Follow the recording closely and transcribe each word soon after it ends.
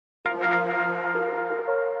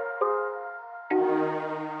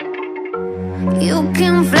You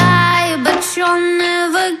can fly, but you'll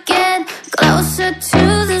never get closer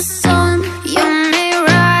to the sun. You may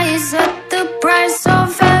rise at the price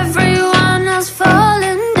of everyone else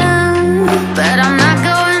falling down, but I'm not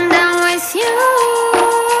going down with you.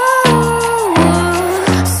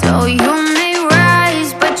 So you may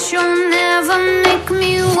rise, but you'll never make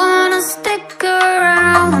me wanna stick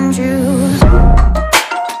around you.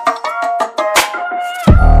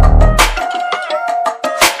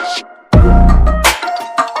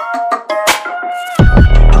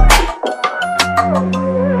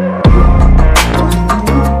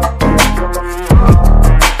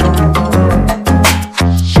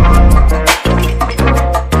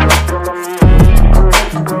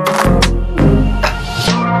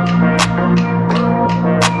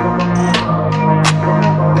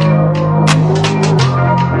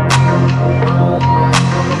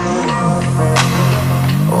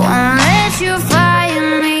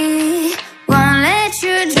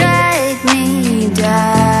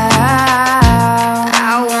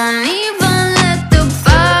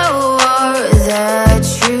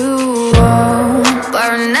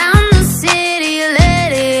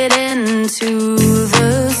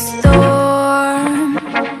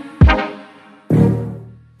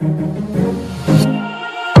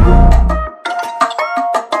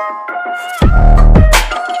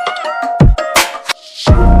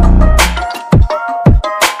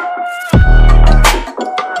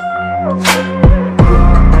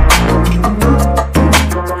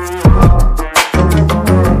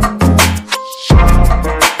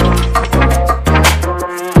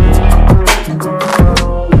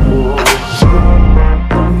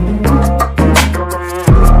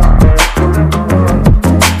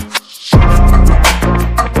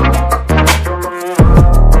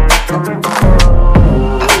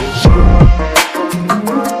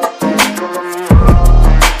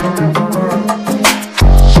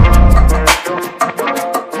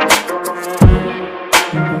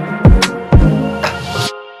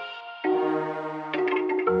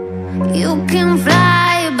 You can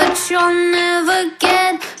fly, but you'll never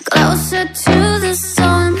get closer to the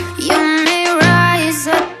sun. You may rise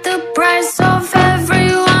at the price of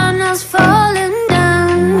everyone else falling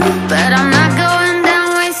down, but I'm not going down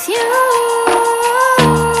with you.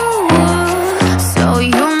 So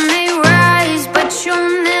you may rise, but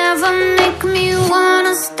you'll never make me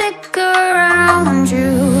wanna stick around you.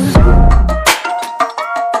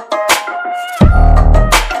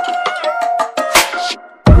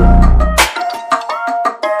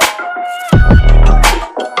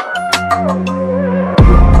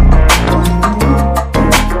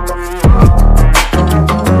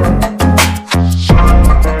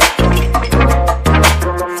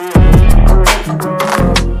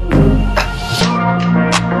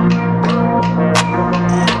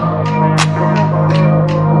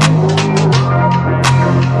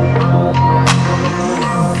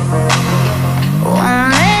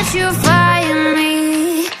 You find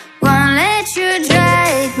me, won't let you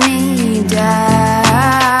drag me down.